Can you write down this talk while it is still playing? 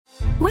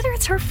Whether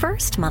it's her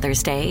first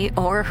Mother's Day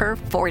or her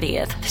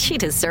 40th, she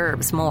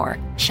deserves more.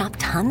 Shop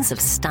tons of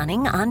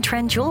stunning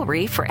on-trend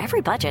jewelry for every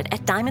budget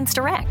at Diamonds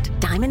Direct.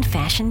 Diamond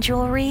fashion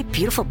jewelry,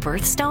 beautiful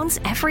birthstones,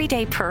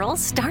 everyday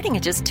pearls starting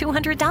at just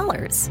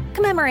 $200.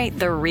 Commemorate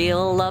the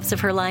real loves of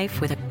her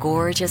life with a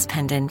gorgeous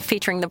pendant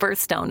featuring the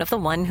birthstone of the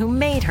one who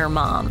made her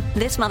mom.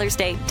 This Mother's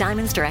Day,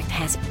 Diamonds Direct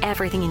has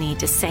everything you need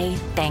to say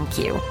thank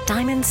you.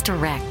 Diamonds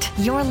Direct.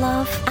 Your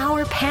love,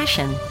 our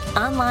passion.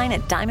 Online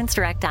at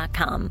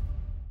diamondsdirect.com.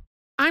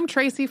 I'm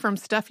Tracy from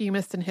Stuff You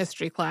Missed in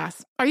History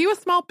class. Are you a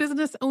small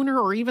business owner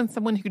or even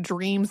someone who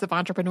dreams of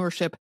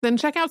entrepreneurship? Then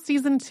check out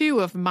Season 2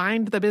 of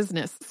Mind the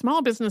Business,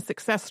 Small Business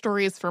Success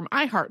Stories from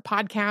iHeart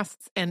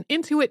Podcasts and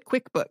Intuit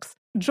QuickBooks.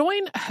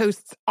 Join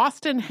hosts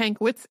Austin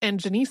Hankwitz and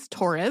Janice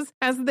Torres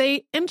as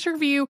they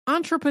interview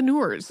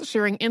entrepreneurs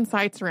sharing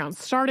insights around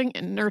starting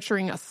and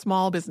nurturing a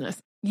small business.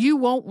 You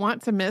won't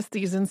want to miss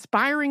these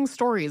inspiring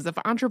stories of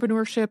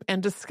entrepreneurship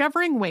and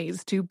discovering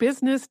ways to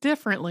business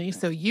differently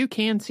so you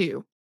can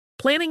too.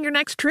 Planning your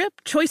next trip?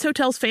 Choice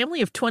Hotels'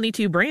 family of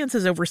 22 brands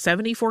has over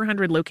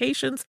 7,400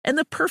 locations and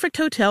the perfect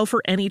hotel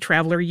for any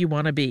traveler you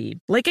want to be.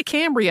 Like a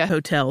Cambria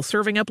Hotel,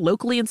 serving up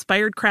locally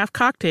inspired craft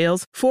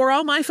cocktails for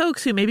all my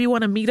folks who maybe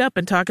want to meet up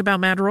and talk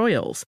about Mad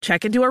Royals.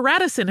 Check into a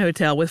Radisson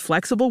Hotel with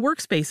flexible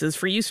workspaces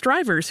for you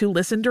strivers who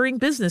listen during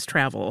business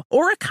travel.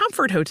 Or a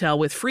Comfort Hotel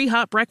with free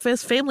hot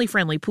breakfast,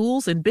 family-friendly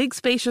pools, and big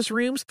spacious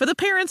rooms for the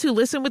parents who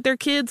listen with their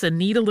kids and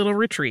need a little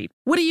retreat.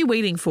 What are you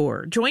waiting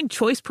for? Join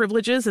Choice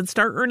Privileges and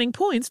start earning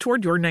points toward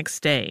your next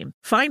stay.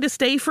 Find a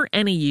stay for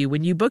any you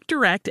when you book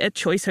direct at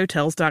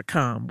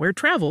choicehotels.com, where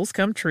travels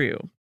come true.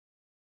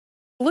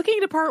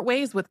 Looking to part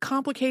ways with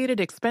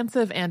complicated,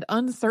 expensive, and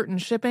uncertain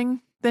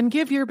shipping? Then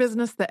give your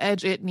business the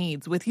edge it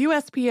needs with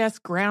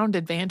USPS Ground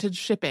Advantage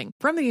shipping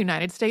from the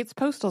United States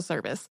Postal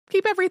Service.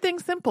 Keep everything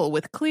simple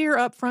with clear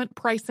upfront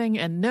pricing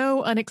and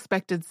no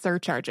unexpected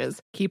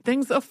surcharges. Keep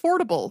things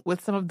affordable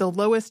with some of the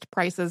lowest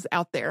prices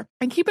out there.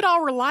 And keep it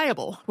all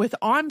reliable with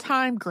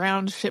on-time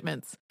ground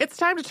shipments. It's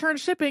time to turn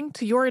shipping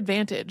to your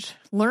advantage.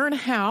 Learn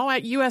how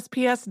at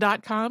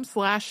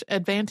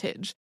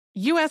USPS.com/advantage.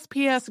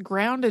 USPS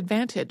Ground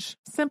Advantage.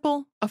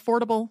 Simple,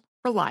 affordable,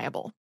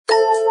 reliable.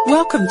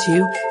 Welcome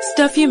to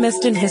Stuff You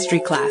Missed in History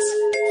class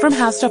from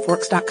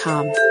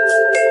HowStuffWorks.com.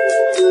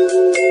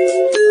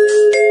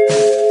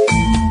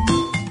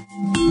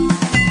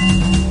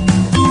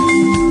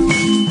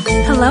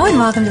 Hello and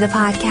welcome to the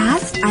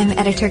podcast. I'm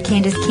editor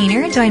Candace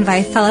Keener, joined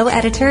by fellow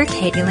editor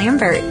Katie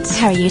Lambert.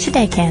 How are you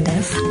today,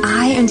 Candace?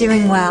 I am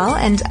doing well,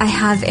 and I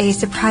have a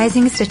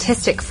surprising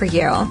statistic for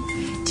you.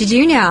 Did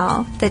you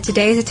know that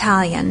today's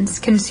Italians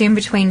consume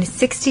between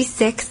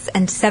 66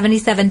 and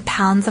 77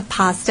 pounds of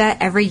pasta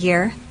every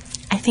year?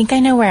 I think I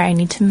know where I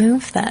need to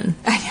move then.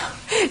 I know.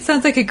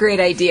 Sounds like a great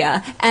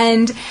idea.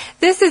 And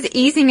this is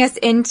easing us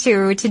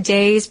into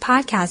today's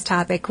podcast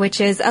topic, which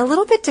is a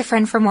little bit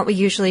different from what we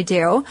usually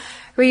do.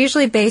 We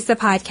usually base the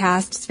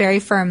podcasts very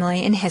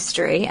firmly in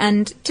history,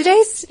 and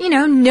today's,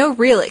 no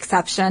real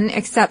exception,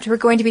 except we're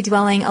going to be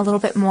dwelling a little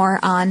bit more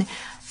on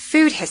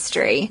food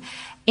history.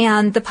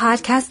 And the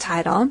podcast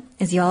title,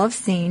 as you all have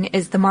seen,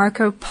 is the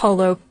Marco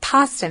Polo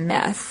Pasta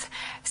Myth.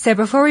 So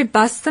before we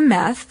bust the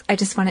myth, I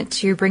just wanted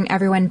to bring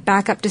everyone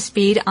back up to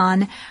speed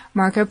on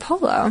Marco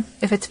Polo,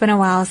 if it's been a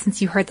while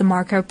since you heard the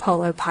Marco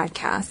Polo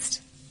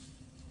podcast.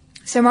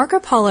 So Marco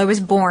Polo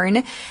was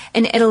born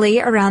in Italy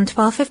around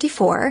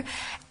 1254,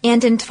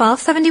 and in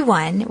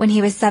 1271, when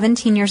he was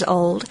 17 years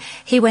old,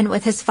 he went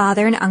with his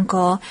father and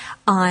uncle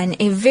on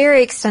a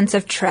very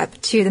extensive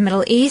trip to the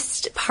Middle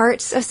East,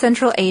 parts of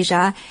Central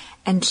Asia,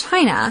 and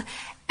China,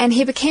 and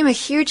he became a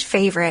huge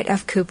favorite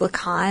of Kublai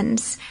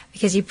Khan's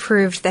because he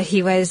proved that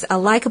he was a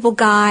likable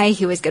guy,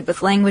 he was good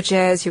with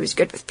languages, he was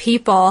good with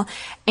people,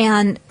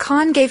 and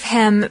Khan gave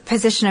him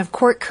position of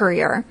court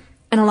courier,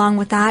 and along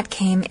with that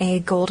came a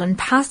golden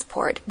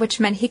passport, which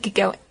meant he could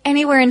go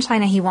anywhere in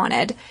China he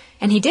wanted,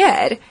 and he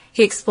did.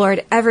 He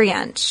explored every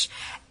inch,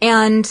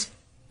 and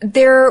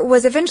there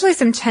was eventually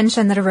some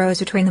tension that arose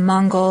between the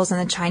Mongols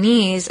and the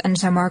Chinese, and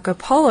so Marco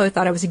Polo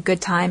thought it was a good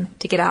time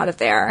to get out of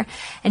there,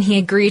 and he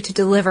agreed to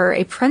deliver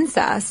a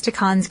princess to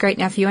Khan's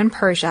great-nephew in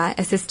Persia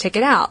as his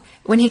ticket out.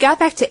 When he got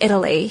back to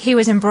Italy, he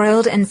was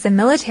embroiled in some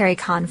military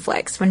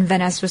conflicts when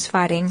Venice was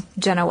fighting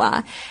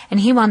Genoa, and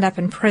he wound up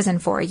in prison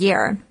for a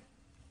year.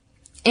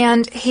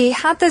 And he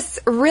had this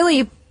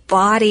really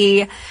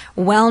bawdy,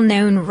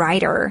 well-known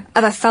writer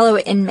of a fellow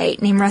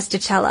inmate named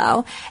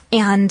Rustichello,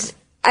 and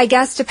I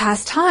guess to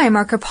pass time,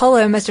 Marco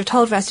Polo must have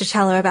told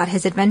Rustichello about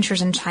his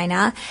adventures in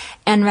China,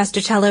 and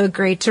Rustichello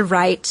agreed to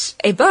write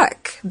a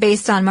book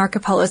based on Marco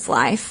Polo's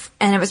life,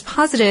 and it was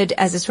posited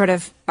as a sort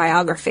of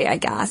biography, I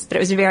guess, but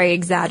it was very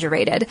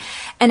exaggerated,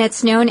 and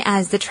it's known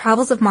as The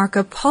Travels of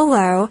Marco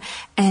Polo,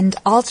 and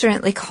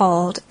alternately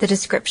called The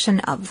Description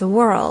of the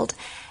World.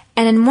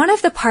 And in one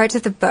of the parts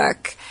of the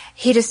book,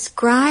 he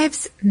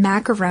describes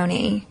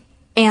macaroni,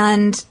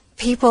 and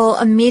people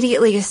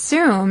immediately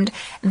assumed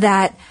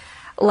that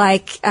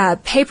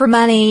paper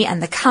money and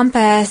the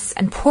compass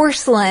and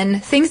porcelain,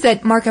 things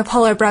that Marco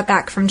Polo brought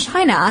back from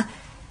China,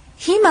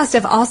 he must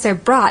have also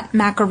brought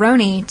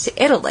macaroni to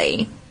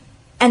Italy.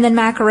 And then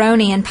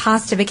macaroni and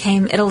pasta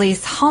became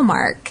Italy's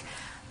hallmark.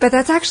 But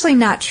that's actually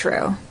not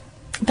true.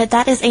 But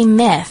that is a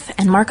myth,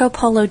 and Marco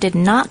Polo did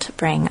not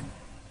bring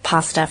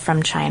pasta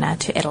from China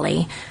to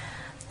Italy.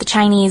 The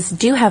Chinese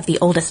do have the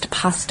oldest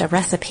pasta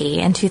recipe.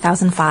 In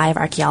 2005,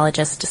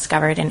 archaeologists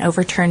discovered an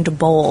overturned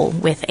bowl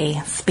with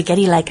a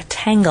spaghetti-like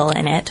tangle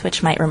in it,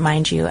 which might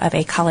remind you of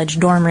a college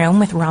dorm room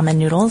with ramen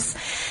noodles.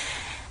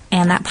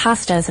 And that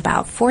pasta is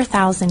about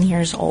 4,000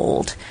 years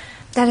old.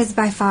 That is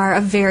by far a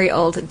very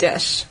old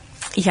dish.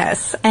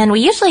 Yes, and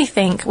we usually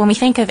think, when we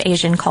think of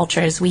Asian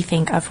cultures, we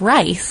think of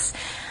rice,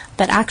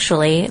 but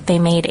actually they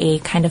made a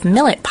kind of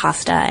millet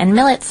pasta, and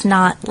millet's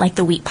not like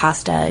the wheat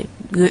pasta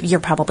you're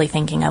probably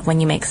thinking of when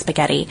you make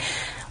spaghetti.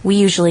 We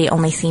usually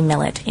only see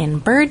millet in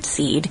bird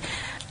seed,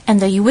 and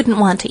though you wouldn't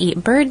want to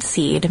eat bird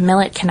seed,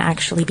 millet can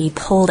actually be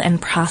pulled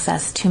and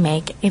processed to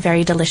make a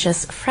very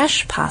delicious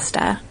fresh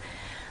pasta.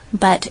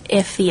 But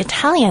if the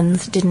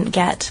Italians didn't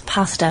get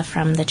pasta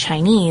from the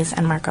Chinese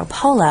and Marco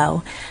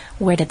Polo,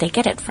 where did they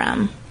get it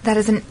from? That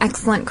is an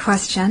excellent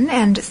question,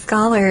 and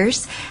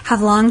scholars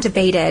have long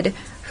debated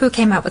who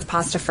came up with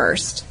pasta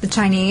first, the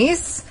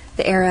Chinese,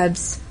 the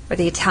Arabs, or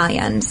the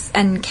Italians.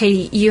 And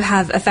Katie, you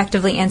have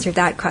effectively answered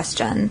that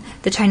question.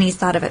 The Chinese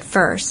thought of it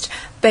first.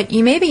 But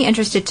you may be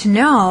interested to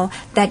know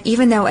that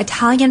even though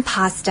Italian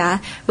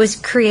pasta was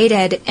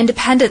created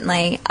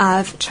independently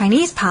of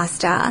Chinese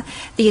pasta,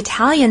 the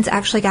Italians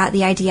actually got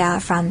the idea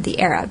from the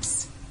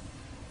Arabs.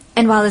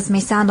 And while this may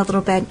sound a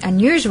little bit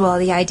unusual,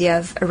 the idea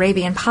of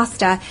Arabian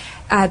pasta,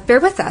 bear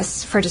with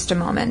us for just a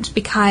moment,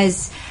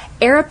 because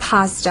Arab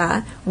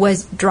pasta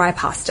was dry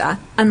pasta,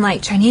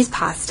 unlike Chinese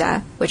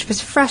pasta, which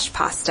was fresh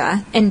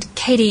pasta. And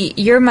Katie,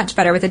 you're much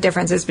better with the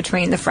differences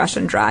between the fresh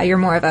and dry. You're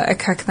more of a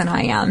cook than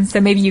I am, so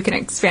maybe you can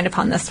expand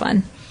upon this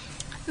one.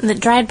 The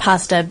dried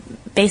pasta,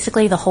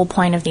 basically the whole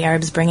point of the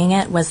Arabs bringing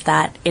it was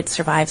that it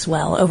survives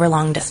well over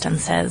long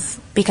distances,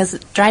 because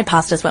dried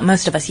pasta is what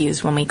most of us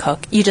use when we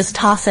cook. You just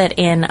toss it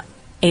in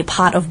a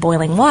pot of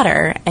boiling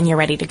water and you're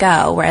ready to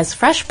go, whereas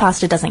fresh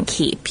pasta doesn't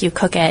keep. You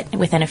cook it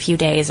within a few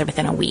days or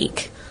within a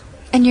week.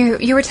 And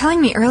you were telling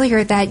me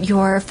earlier that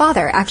your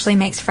father actually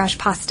makes fresh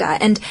pasta,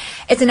 and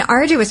it's an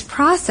arduous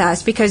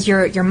process because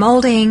you're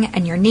molding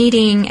and you're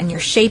kneading and you're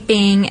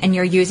shaping and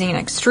you're using an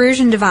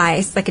extrusion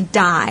device like a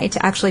die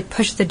to actually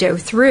push the dough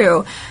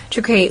through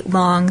to create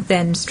long,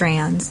 thin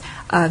strands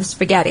of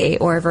spaghetti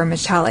or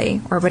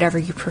vermicelli or whatever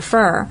you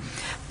prefer.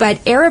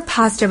 But Arab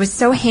pasta was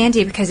so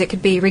handy because it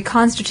could be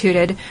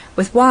reconstituted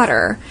with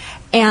water,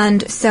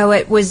 and so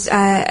it was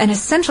an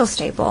essential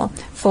staple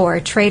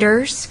for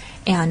traders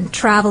and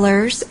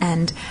travelers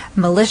and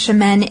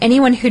militiamen,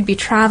 anyone who'd be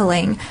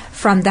traveling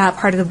from that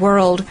part of the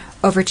world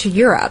over to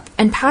Europe.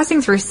 And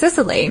passing through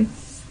Sicily,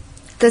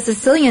 the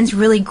Sicilians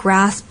really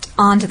grasped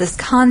onto this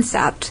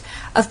concept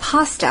of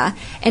pasta.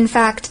 In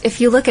fact, if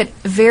you look at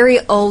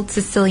very old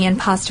Sicilian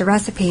pasta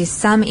recipes,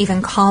 some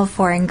even call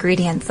for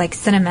ingredients like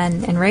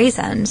cinnamon and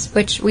raisins,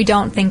 which we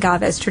don't think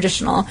of as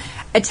traditional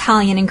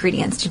Italian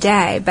ingredients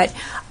today, but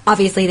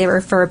obviously they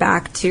refer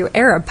back to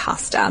Arab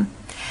pasta.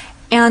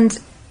 And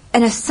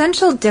an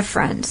essential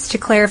difference to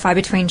clarify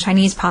between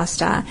Chinese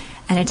pasta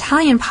and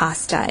Italian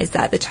pasta is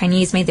that the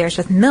Chinese made theirs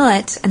with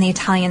millet and the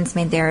Italians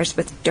made theirs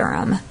with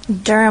durum.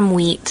 Durum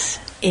wheat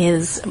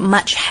is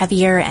much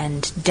heavier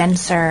and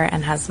denser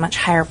and has much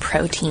higher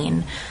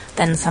protein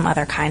than some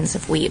other kinds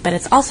of wheat, but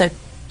it's also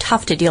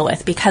tough to deal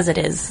with because it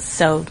is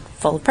so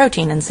full of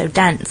protein and so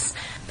dense.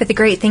 But the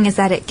great thing is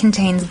that it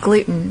contains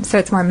gluten, so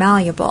it's more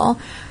malleable.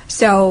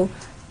 So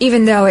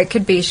even though it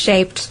could be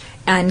shaped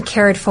and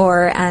cared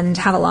for and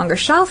have a longer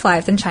shelf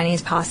life than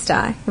Chinese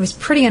pasta, it was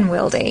pretty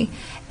unwieldy.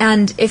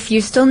 And if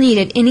you still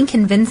needed any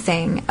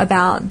convincing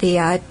about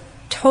the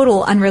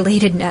total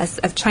unrelatedness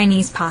of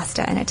Chinese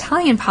pasta and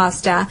Italian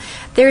pasta,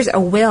 there's a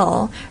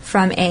will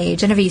from a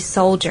Genovese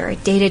soldier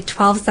dated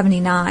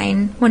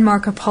 1279, when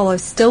Marco Polo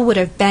still would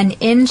have been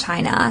in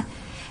China,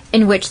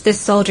 in which this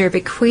soldier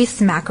bequeaths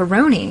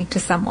macaroni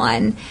to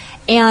someone.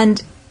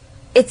 And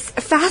it's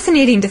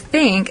fascinating to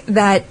think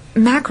that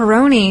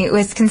macaroni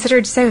was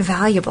considered so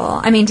valuable.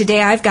 I mean,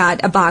 today I've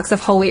got a box of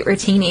whole wheat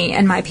rotini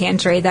in my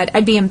pantry that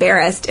I'd be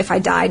embarrassed if I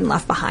died and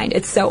left behind.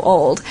 It's so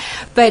old.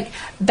 But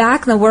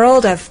back in the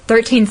world of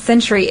 13th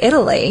century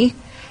Italy,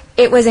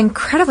 it was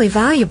incredibly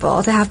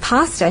valuable to have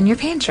pasta in your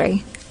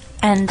pantry.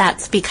 And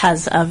that's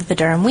because of the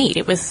durum wheat.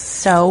 It was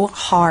so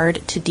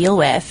hard to deal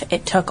with.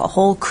 It took a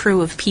whole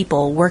crew of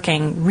people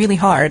working really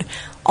hard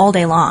all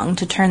day long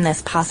to turn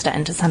this pasta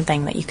into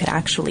something that you could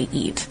actually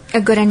eat.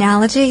 A good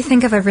analogy,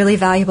 think of a really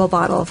valuable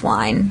bottle of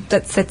wine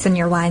that sits in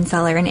your wine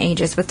cellar and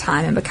ages with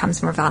time and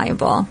becomes more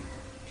valuable.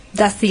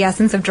 That's the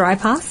essence of dry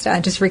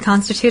pasta. Just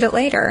reconstitute it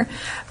later.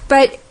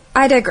 But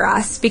I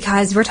digress,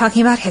 because we're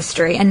talking about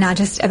history and not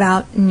just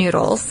about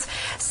noodles.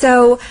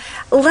 So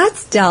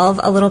let's delve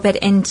a little bit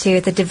into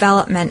the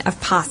development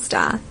of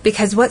pasta,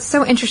 because what's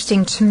so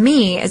interesting to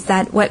me is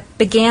that what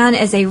began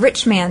as a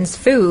rich man's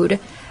food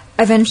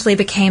eventually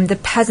became the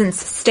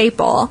peasant's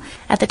staple.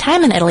 At the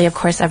time in Italy, of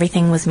course,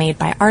 everything was made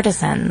by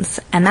artisans,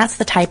 and that's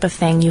the type of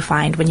thing you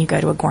find when you go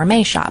to a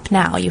gourmet shop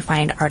now. You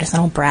find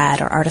artisanal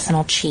bread or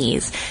artisanal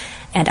cheese,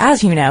 and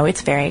as you know,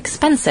 it's very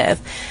expensive,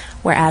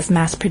 whereas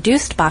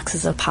mass-produced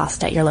boxes of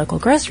pasta at your local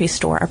grocery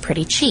store are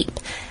pretty cheap.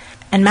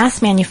 And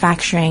mass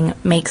manufacturing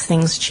makes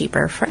things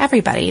cheaper for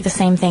everybody. The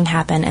same thing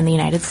happened in the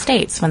United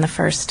States when the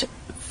first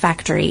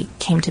factory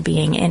came to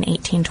being in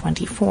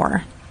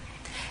 1824.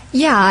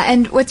 Yeah,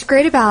 and what's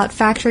great about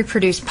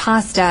factory-produced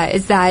pasta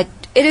is that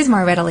it is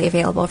more readily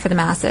available for the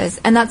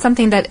masses, and that's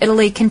something that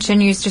Italy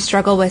continues to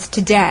struggle with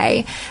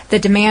today. The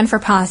demand for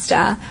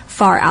pasta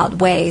far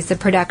outweighs the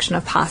production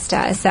of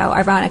pasta, so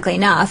ironically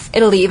enough,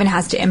 Italy even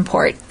has to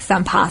import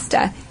some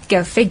pasta.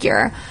 Go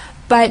figure.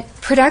 But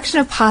production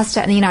of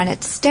pasta in the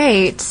United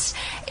States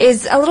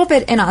is a little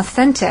bit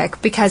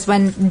inauthentic because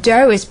when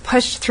dough is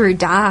pushed through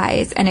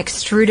dies and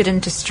extruded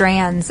into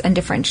strands and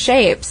different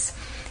shapes,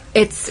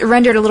 it's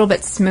rendered a little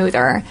bit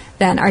smoother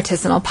than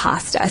artisanal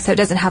pasta, so it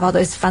doesn't have all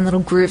those fun little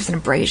grooves and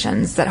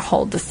abrasions that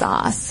hold the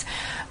sauce.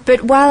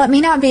 But while it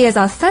may not be as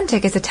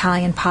authentic as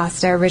Italian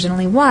pasta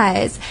originally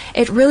was,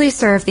 it really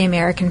served the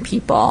American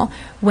people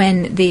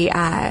when the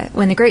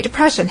Great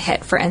Depression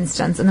hit, for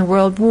instance, and the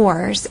World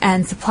Wars,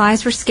 and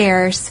supplies were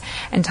scarce,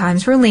 and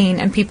times were lean,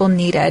 and people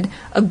needed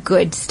a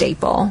good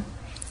staple.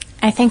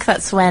 I think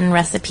that's when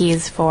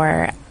recipes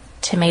for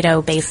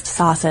tomato-based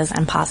sauces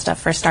and pasta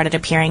first started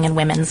appearing in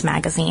women's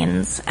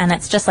magazines. And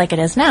it's just like it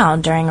is now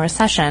during a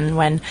recession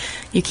when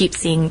you keep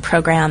seeing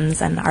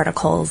programs and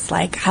articles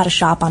like how to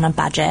shop on a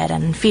budget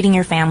and feeding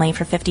your family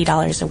for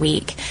 $50 a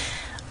week.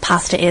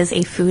 Pasta is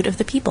a food of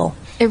the people.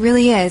 It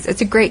really is.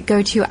 It's a great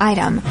go-to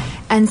item.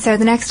 And so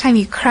the next time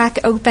you crack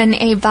open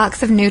a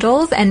box of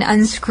noodles and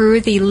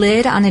unscrew the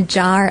lid on a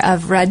jar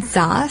of red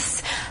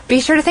sauce, be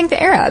sure to thank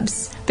the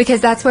Arabs, because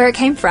that's where it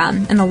came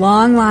from in the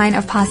long line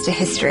of pasta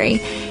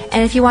history.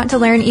 And if you want to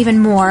learn even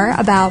more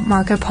about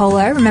Marco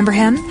Polo, remember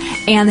him,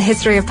 and the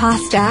history of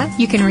pasta,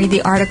 you can read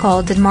the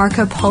article, Did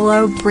Marco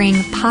Polo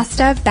Bring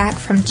Pasta Back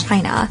from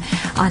China?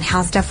 On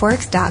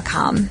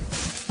HowStuffWorks.com.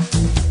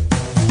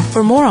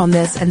 For more on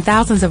this and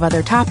thousands of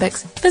other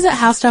topics, visit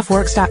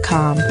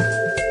HowStuffWorks.com.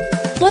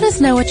 Let us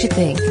know what you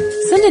think.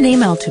 Send an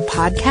email to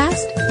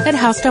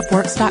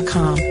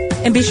podcast@HowStuffWorks.com.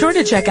 And be sure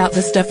to check out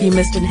the Stuff You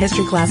Missed in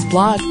History Class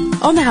blog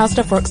on the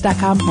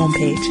HowStuffWorks.com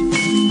homepage.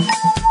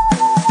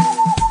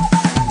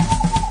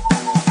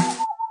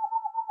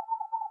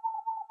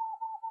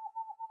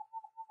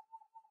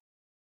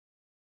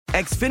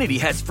 Xfinity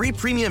has free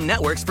premium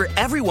networks for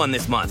everyone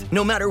this month,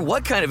 no matter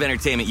what kind of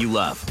entertainment you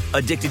love.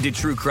 Addicted to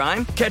true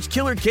crime? Catch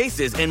killer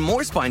cases and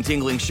more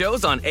spine-tingling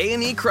shows on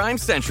A&E Crime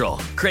Central.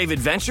 Crave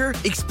adventure?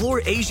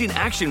 Explore Asian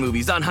action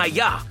movies on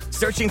Hi-Ya.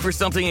 Searching for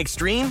something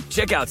extreme?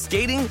 Check out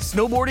skating,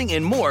 snowboarding,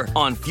 and more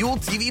on Fuel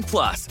TV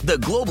Plus, the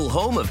global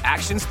home of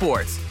action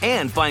sports.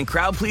 And find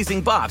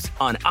crowd-pleasing bops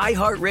on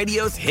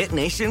iHeartRadio's Hit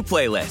Nation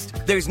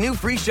playlist. There's new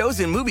free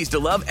shows and movies to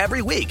love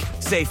every week.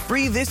 Say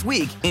free this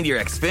week in your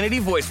Xfinity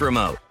voice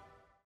remote.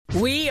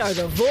 We are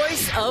the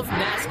voice of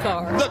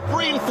NASCAR. The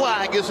green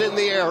flag is in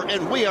the air,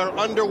 and we are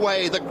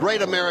underway. The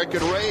Great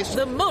American Race.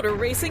 The Motor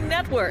Racing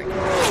Network.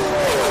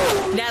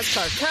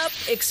 NASCAR Cup,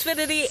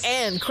 Xfinity,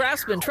 and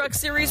Craftsman Truck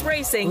Series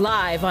Racing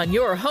live on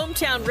your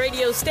hometown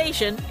radio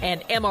station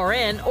and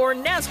MRN or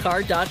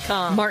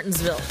NASCAR.com.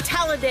 Martinsville,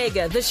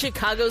 Talladega, the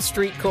Chicago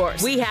Street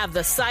Course. We have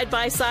the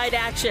side-by-side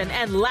action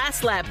and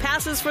last lap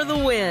passes for the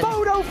win.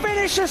 Photo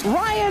finishes.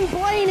 Ryan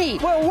Blaney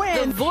will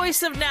win. The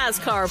voice of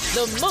NASCAR,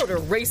 the Motor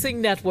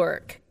Racing Network.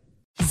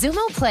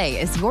 Xumo Play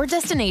is your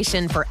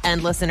destination for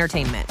endless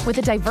entertainment. With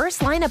a diverse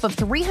lineup of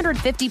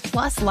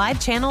 350-plus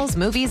live channels,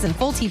 movies, and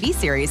full TV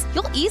series,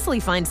 you'll easily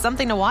find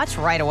something to watch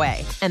right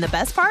away. And the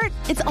best part?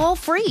 It's all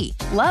free.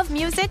 Love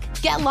music?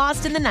 Get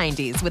lost in the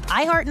 90s with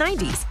iHeart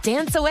 90s,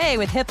 dance away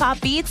with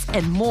hip-hop beats,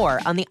 and more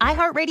on the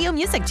iHeartRadio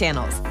music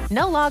channels.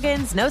 No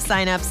logins, no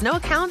signups, no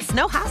accounts,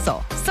 no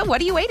hassle. So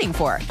what are you waiting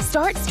for?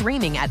 Start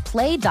streaming at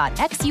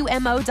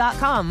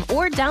play.xumo.com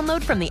or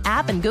download from the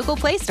app and Google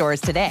Play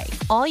stores today.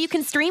 All you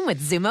can stream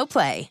with Xumo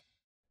Play.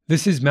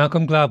 This is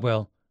Malcolm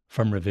Gladwell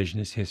from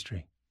Revisionist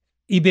History.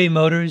 eBay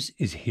Motors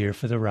is here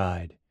for the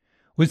ride.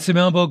 With some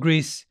elbow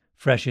grease,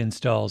 fresh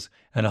installs,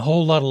 and a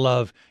whole lot of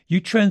love, you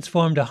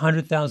transformed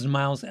 100,000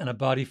 miles and a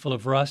body full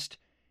of rust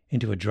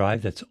into a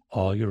drive that's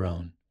all your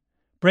own.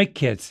 Brake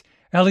kits,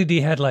 LED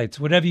headlights,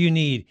 whatever you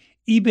need,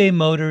 eBay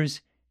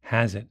Motors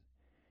has it.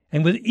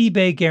 And with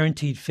eBay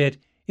Guaranteed Fit,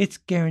 it's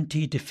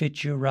guaranteed to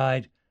fit your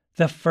ride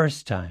the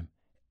first time,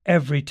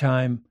 every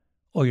time,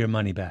 or your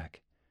money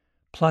back.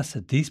 Plus,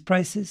 at these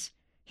prices,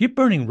 you're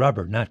burning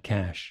rubber, not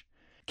cash.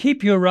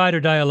 Keep your ride or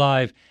die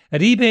alive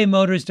at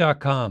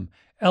ebaymotors.com.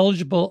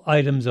 Eligible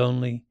items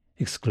only.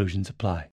 Exclusions apply.